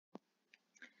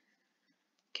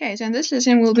Okay, so in this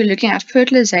lesson we'll be looking at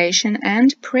fertilization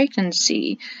and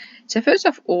pregnancy. So first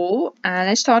of all,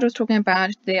 let's start with talking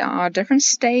about there are different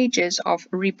stages of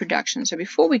reproduction. So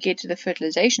before we get to the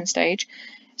fertilization stage,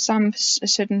 some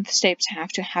certain steps have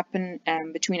to happen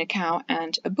between a cow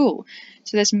and a bull.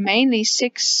 So there's mainly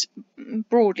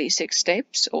broadly six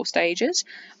steps or stages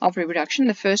of reproduction.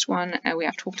 The first one we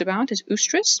have talked about is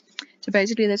oestrus. So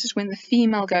basically this is when the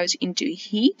female goes into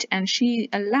heat and she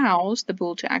allows the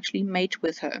bull to actually mate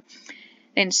with her.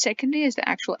 Then secondly is the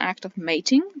actual act of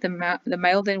mating. The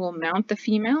male then will mount the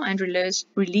female and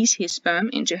release his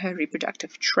sperm into her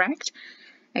reproductive tract.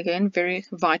 Again, very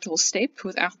vital step.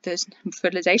 Without this,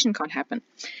 fertilization can't happen.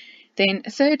 Then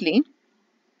thirdly,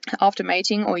 after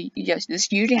mating, or yes,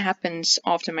 this usually happens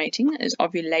after mating, is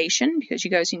ovulation, because she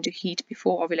goes into heat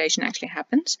before ovulation actually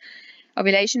happens.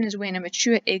 Ovulation is when a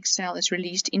mature egg cell is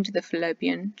released into the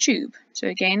fallopian tube. So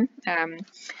again,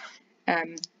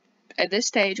 at this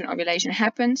stage when ovulation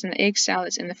happens and the egg cell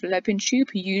is in the fallopian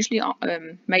tube, usually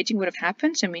mating would have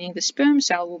happened, so meaning the sperm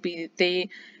cell will be there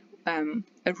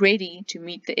ready to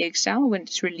meet the egg cell when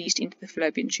it's released into the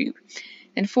fallopian tube.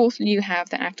 Then fourthly, you have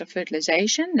the act of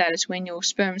fertilization. That is when your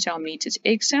sperm cell meets its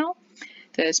egg cell.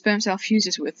 The sperm cell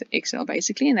fuses with the egg cell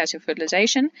basically, and that's your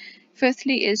fertilization.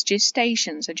 Fifthly is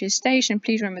gestation. So gestation,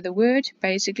 please remember the word,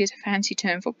 basically is a fancy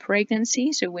term for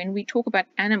pregnancy. So when we talk about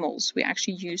animals, we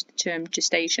actually use the term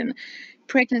gestation.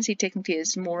 Pregnancy technically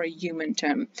is more a human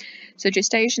term. So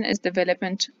gestation is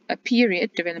developmental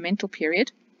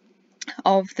period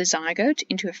of the zygote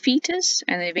into a fetus,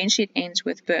 and then eventually it ends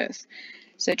with birth.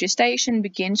 So gestation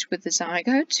begins with the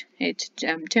zygote, it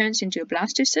turns into a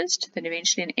blastocyst, then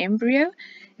eventually an embryo, and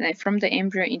then from the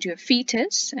embryo into a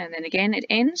fetus, and then again it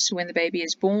ends when the baby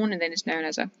is born, and then it's known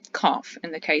as a calf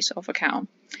in the case of a cow.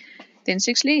 Then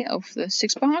sixthly, of the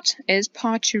sixth part, is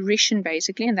parturition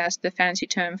basically, and that's the fancy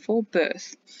term for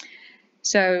birth.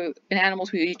 So in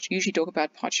animals we usually talk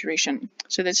about parturition.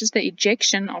 So this is the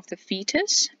ejection of the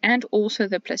fetus and also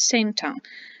the placenta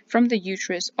from the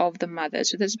uterus of the mother.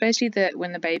 So this is basically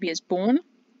when the baby is born,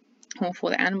 or for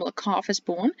the animal a calf is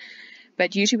born.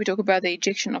 But usually we talk about the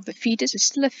ejection of the fetus. It's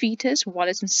still a fetus while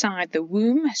it's inside the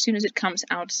womb. As soon as it comes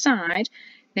outside,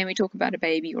 then we talk about a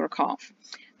baby or a calf.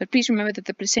 But please remember that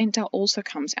the placenta also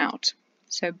comes out.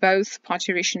 So both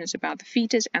parturition is about the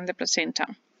fetus and the placenta.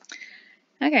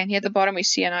 Okay, and here at the bottom we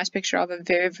see a nice picture of a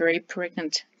very, very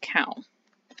pregnant cow.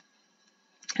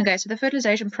 Okay, so the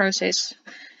fertilization process,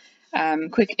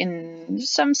 quick in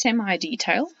some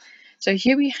semi-detail. So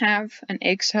here we have an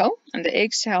egg cell, and the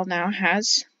egg cell now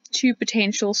has two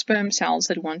potential sperm cells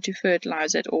that want to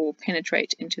fertilize it or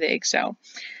penetrate into the egg cell.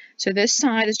 So this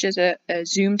side is just a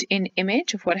zoomed in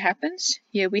image of what happens.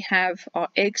 Here we have our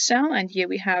egg cell, and here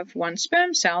we have one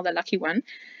sperm cell, the lucky one,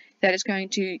 that is going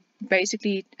to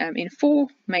basically, in four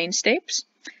main steps,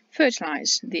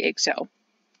 fertilize the egg cell.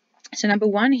 So number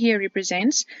one here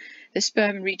represents the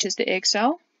sperm reaches the egg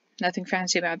cell. Nothing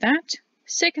fancy about that.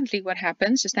 Secondly, what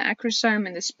happens is the acrosome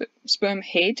in the sperm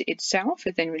head itself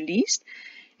is then released.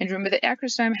 And remember, the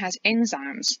acrosome has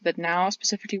enzymes that now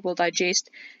specifically will digest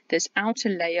this outer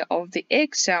layer of the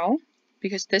egg cell,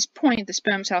 because at this point the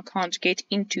sperm cell can't get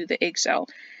into the egg cell.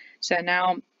 So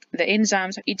now the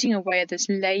enzymes are eating away at this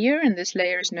layer, and this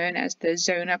layer is known as the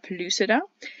Zona Pellucida.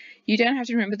 You don't have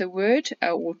to remember the word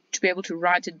or to be able to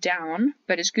write it down,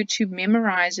 but it's good to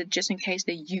memorize it just in case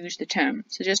they use the term.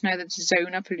 So just know that the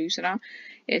Zona Pellucida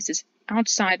is this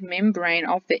outside membrane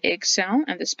of the egg cell,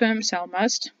 and the sperm cell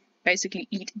must basically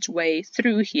eat its way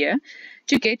through here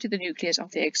to get to the nucleus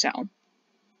of the egg cell.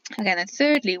 Okay, and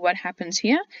thirdly, what happens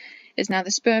here is now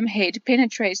the sperm head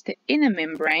penetrates the inner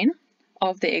membrane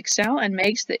of the egg cell and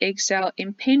makes the egg cell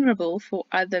impenetrable for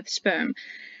other sperm.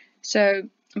 So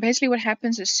basically what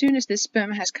happens as soon as this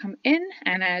sperm has come in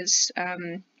and has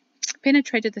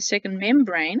penetrated the second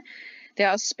membrane, there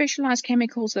are specialized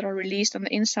chemicals that are released on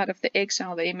the inside of the egg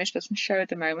cell. The image doesn't show at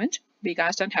the moment, but you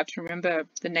guys don't have to remember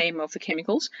the name of the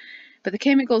chemicals. But the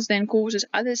chemicals then causes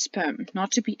other sperm not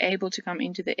to be able to come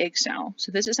into the egg cell.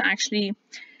 So this is actually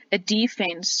a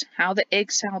defense, how the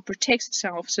egg cell protects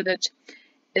itself so that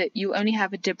you only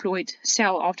have a diploid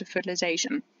cell after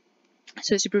fertilization.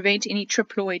 So to prevent any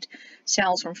triploid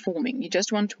cells from forming, you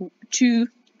just want two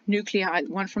nuclei,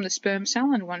 one from the sperm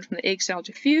cell and one from the egg cell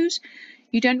to fuse.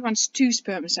 You don't want two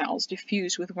sperm cells to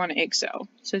fuse with one egg cell.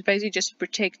 So it's basically just to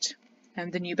protect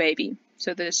the new baby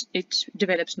so that it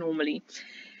develops normally.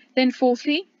 Then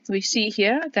fourthly, we see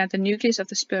here that the nucleus of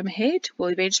the sperm head will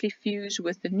eventually fuse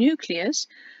with the nucleus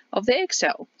of the egg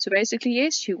cell. So basically,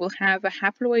 yes, you will have a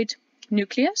haploid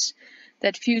nucleus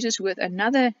that fuses with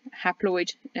another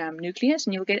haploid nucleus,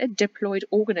 and you'll get a diploid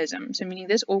organism. So meaning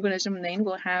this organism then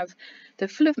will have the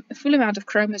full amount of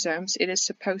chromosomes it is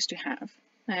supposed to have.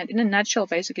 And in a nutshell,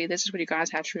 basically, this is what you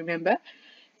guys have to remember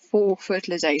for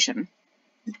fertilization.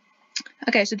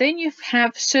 Okay, so then you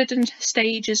have certain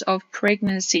stages of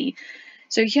pregnancy.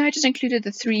 So here I just included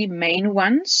the three main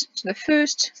ones. So the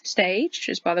first stage,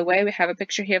 just by the way, we have a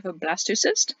picture here of a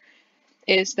blastocyst,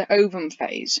 is the ovum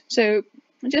phase. So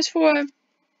just for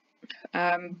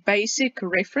basic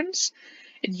reference,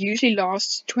 it usually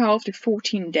lasts 12 to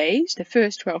 14 days. The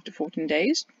first 12 to 14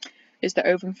 days is the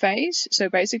ovum phase. So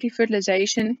basically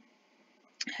fertilization,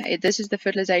 this is the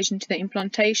fertilization to the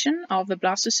implantation of the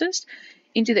blastocyst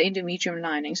into the endometrium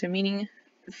lining. So meaning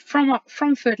from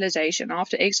fertilization,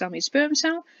 after egg cell meets sperm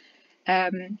cell,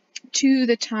 to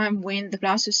the time when the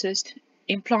blastocyst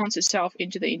implants itself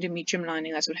into the endometrium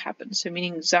lining, that's what happens. So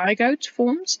meaning zygote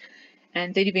forms,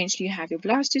 and then eventually you have your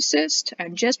blastocyst,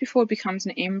 and just before it becomes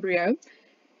an embryo,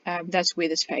 that's where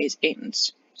this phase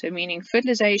ends. So meaning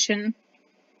fertilization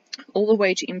all the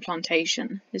way to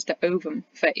implantation is the ovum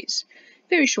phase.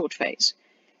 Very short phase.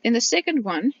 In the second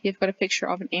one, you've got a picture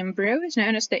of an embryo. It's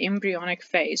known as the embryonic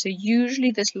phase. So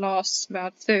usually this lasts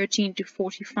about 13 to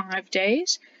 45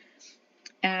 days.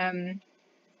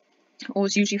 Or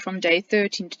it's usually from day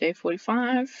 13 to day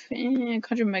 45. I can't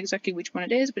remember exactly which one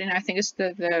it is, but I think it's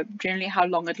the generally how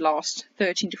long it lasts,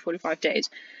 13 to 45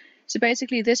 days. So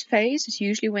basically this phase is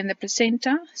usually when the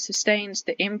placenta sustains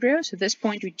the embryo. So at this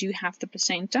point we do have the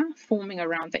placenta forming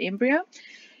around the embryo.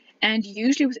 And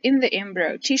usually within the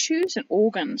embryo, tissues and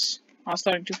organs are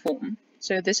starting to form.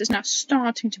 So this is now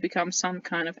starting to become some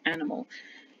kind of animal.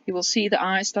 You will see the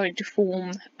eyes starting to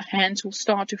form, hands will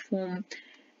start to form,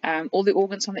 all the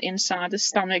organs on the inside, the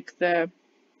stomach, the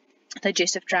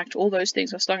digestive tract, all those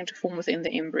things are starting to form within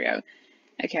the embryo.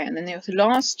 Okay, and then the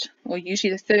last, or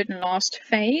usually the third and last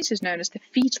phase is known as the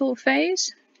fetal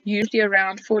phase, usually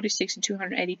around 46 to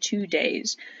 282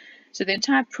 days. So the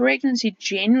entire pregnancy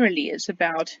generally is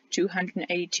about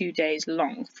 282 days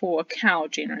long for a cow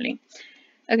generally.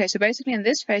 Okay, so basically in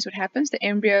this phase what happens, the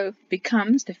embryo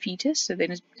becomes the fetus, so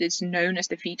then it's known as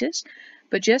the fetus,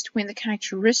 but just when the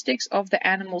characteristics of the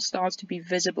animal starts to be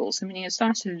visible, so meaning it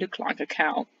starts to look like a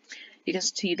cow. You can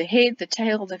see the head, the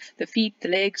tail, the feet, the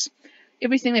legs,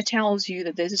 everything that tells you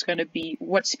that this is going to be,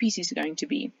 what species is going to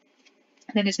be.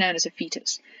 Then it's known as a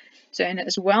fetus. So, and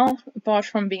as well, apart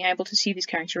from being able to see these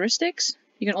characteristics,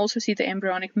 you can also see the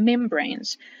embryonic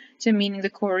membranes, so meaning the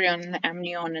chorion, the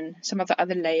amnion, and some of the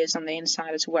other layers on the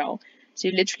inside as well. So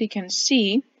you literally can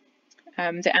see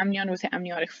the amnion with the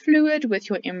amniotic fluid with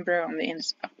your embryo on the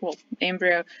inside, well,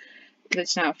 embryo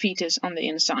that's now a fetus on the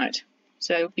inside.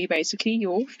 So it will be basically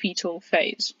your fetal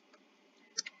phase.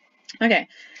 Okay,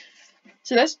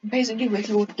 so that's basically with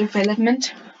your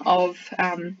development of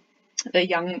the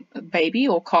young baby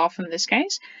or calf in this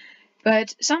case.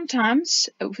 But sometimes,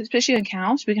 especially in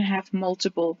cows, we can have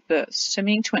multiple births, so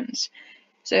meaning twins.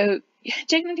 So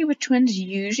technically with twins,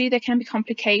 usually there can be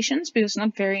complications because it's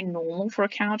not very normal for a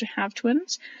cow to have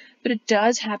twins, but it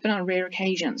does happen on rare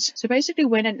occasions. So basically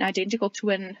when an identical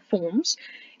twin forms,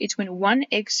 it's when one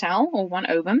egg cell or one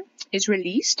ovum is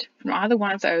released from either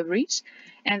one of the ovaries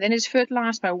and then is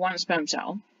fertilized by one sperm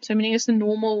cell. So meaning it's the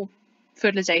normal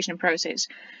fertilization process.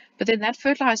 But then that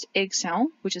fertilized egg cell,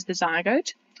 which is the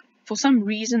zygote, for some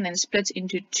reason then splits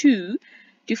into two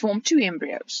to form two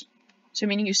embryos. So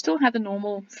meaning you still have the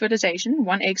normal fertilization,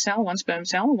 one egg cell, one sperm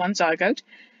cell, one zygote,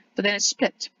 but then it's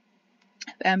split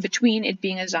between it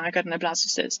being a zygote and a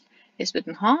blastocyst. They're split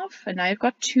in half, and now you've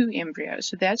got two embryos.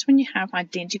 So that's when you have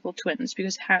identical twins,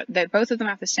 because both of them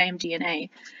have the same DNA.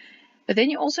 But then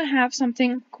you also have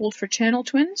something called fraternal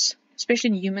twins,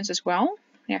 especially in humans as well.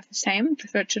 We have the same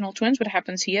fraternal twins. What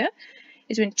happens here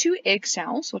is when two egg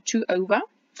cells or two ova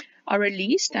are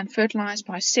released and fertilized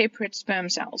by separate sperm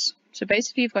cells. So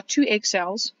basically you've got two egg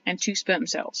cells and two sperm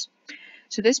cells.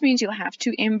 So this means you'll have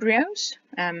two embryos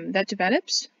that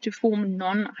develops to form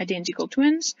non-identical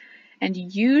twins, and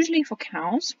usually for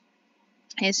cows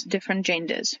it's different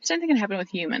genders. Same thing can happen with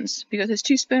humans because there's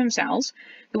two sperm cells.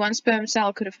 The one sperm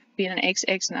cell could have been an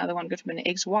XX and the other one could have been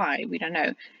an XY. We don't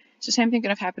know. So the same thing could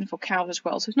have happened for cows as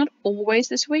well. So it's not always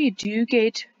this way. You do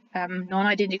get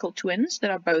non-identical twins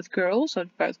that are both girls or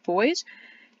both boys,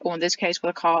 or in this case for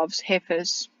the calves,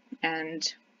 heifers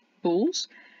and bulls.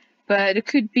 But it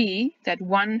could be that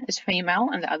one is female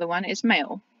and the other one is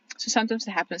male. So sometimes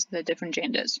it happens to the different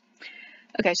genders.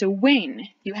 Okay, so when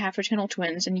you have fraternal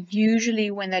twins, and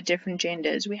usually when they're different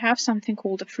genders, we have something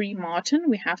called a free Martian.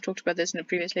 We have talked about this in a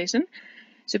previous lesson.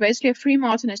 So basically a free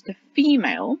Martian is the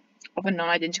female of a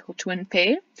non-identical twin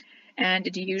pair, and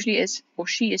it usually is, or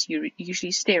she is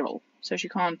usually sterile, so she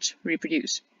can't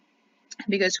reproduce.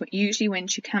 Because usually when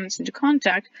she comes into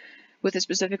contact with a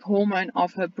specific hormone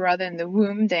of her brother in the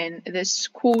womb, then this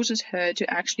causes her to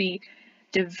actually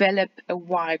develop a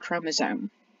Y chromosome.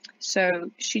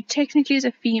 So she technically is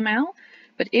a female,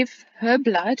 but if her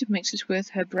blood mixes with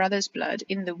her brother's blood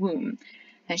in the womb,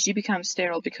 then she becomes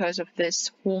sterile because of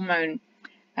this hormone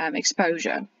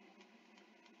exposure.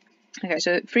 Okay,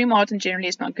 so free Martin generally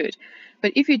is not good.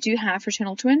 But if you do have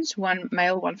fraternal twins, one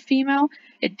male, one female,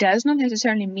 it does not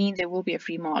necessarily mean there will be a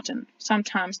free Martin.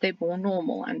 Sometimes they're born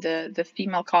normal, and the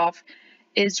female calf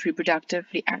is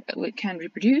reproductively, can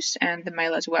reproduce, and the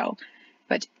male as well.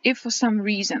 But if for some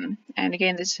reason, and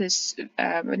again, this is,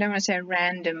 I don't want to say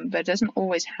random, but it doesn't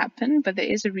always happen, but there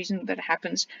is a reason that it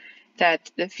happens,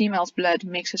 that the female's blood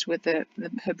mixes with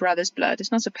her brother's blood.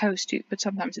 It's not supposed to, but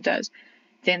sometimes it does.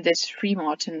 Then this free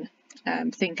Martin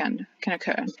thing can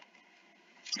occur.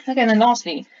 Okay, and then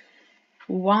lastly,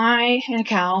 why in a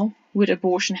cow would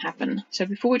abortion happen? So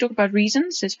before we talk about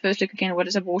reasons, let's first look again what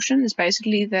is abortion. It's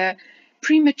basically the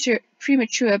premature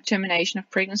termination of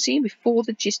pregnancy before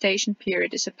the gestation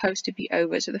period is supposed to be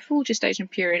over. So the full gestation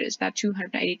period is that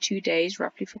 282 days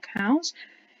roughly for cows.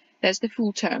 That's the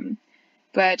full term.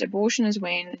 But abortion is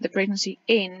when the pregnancy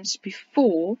ends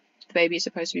before the baby is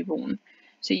supposed to be born.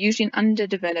 So usually an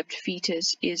underdeveloped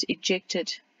fetus is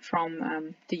ejected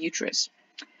from the uterus.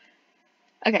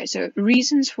 Okay, so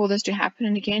reasons for this to happen,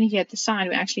 and again here at the side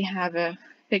we actually have a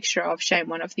picture of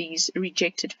one of these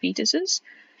rejected fetuses.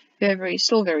 They're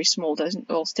still very small,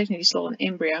 it's technically still an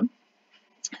embryo.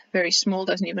 Very small,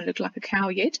 doesn't even look like a cow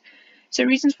yet. So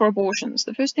reasons for abortions.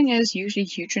 The first thing is usually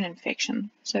uterine infection.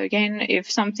 So again,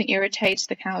 if something irritates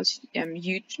the cow's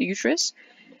uterus,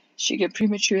 she could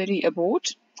prematurely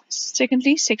abort.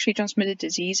 Secondly, sexually transmitted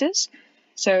diseases.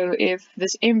 So if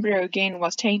this embryo again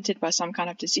was tainted by some kind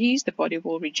of disease, the body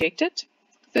will reject it.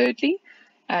 Thirdly,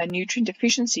 nutrient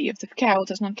deficiency. If the cow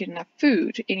does not get enough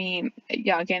food,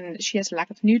 again, she has a lack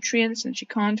of nutrients and she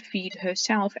can't feed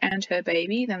herself and her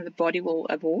baby, then the body will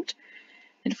abort.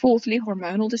 And fourthly,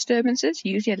 hormonal disturbances,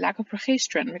 usually a lack of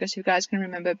progesterone, because you guys can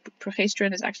remember,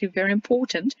 progesterone is actually very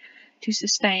important to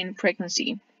sustain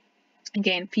pregnancy.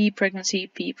 Again, P pregnancy,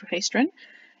 P progesterone.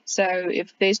 So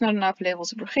if there's not enough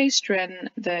levels of progesterone,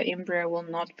 the embryo will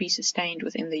not be sustained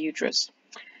within the uterus.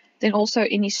 Then also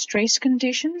any stress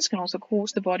conditions can also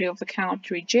cause the body of the cow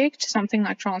to reject, something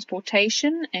like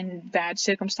transportation in bad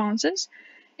circumstances,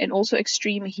 and also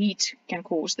extreme heat can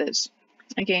cause this.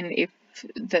 Again, if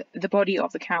the body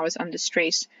of the cow is under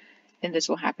stress, then this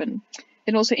will happen.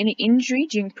 Then also any injury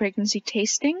during pregnancy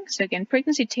testing. So again,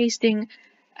 pregnancy testing,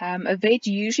 a vet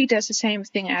usually does the same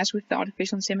thing as with the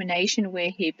artificial insemination, where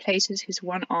he places his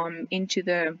one arm into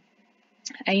the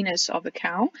anus of the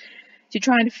cow to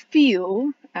try and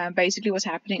feel basically what's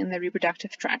happening in the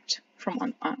reproductive tract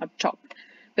from up top.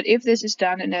 But if this is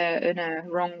done in a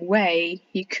wrong way,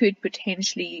 he could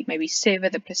potentially maybe sever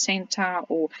the placenta,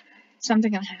 or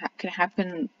something can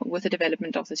happen with the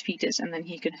development of this fetus, and then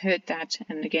he can hurt that,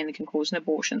 and again it can cause an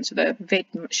abortion. So the vet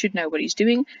should know what he's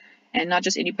doing, and not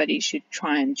just anybody should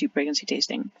try and do pregnancy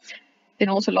testing. Then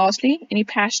also lastly, any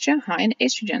pasture high in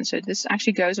estrogen. So this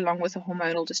actually goes along with the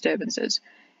hormonal disturbances.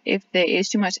 If there is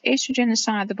too much estrogen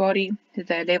inside the body,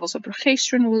 the levels of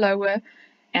progesterone will lower,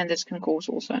 and this can cause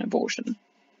also an abortion.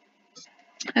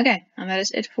 Okay, and that is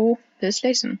it for this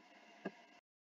lesson.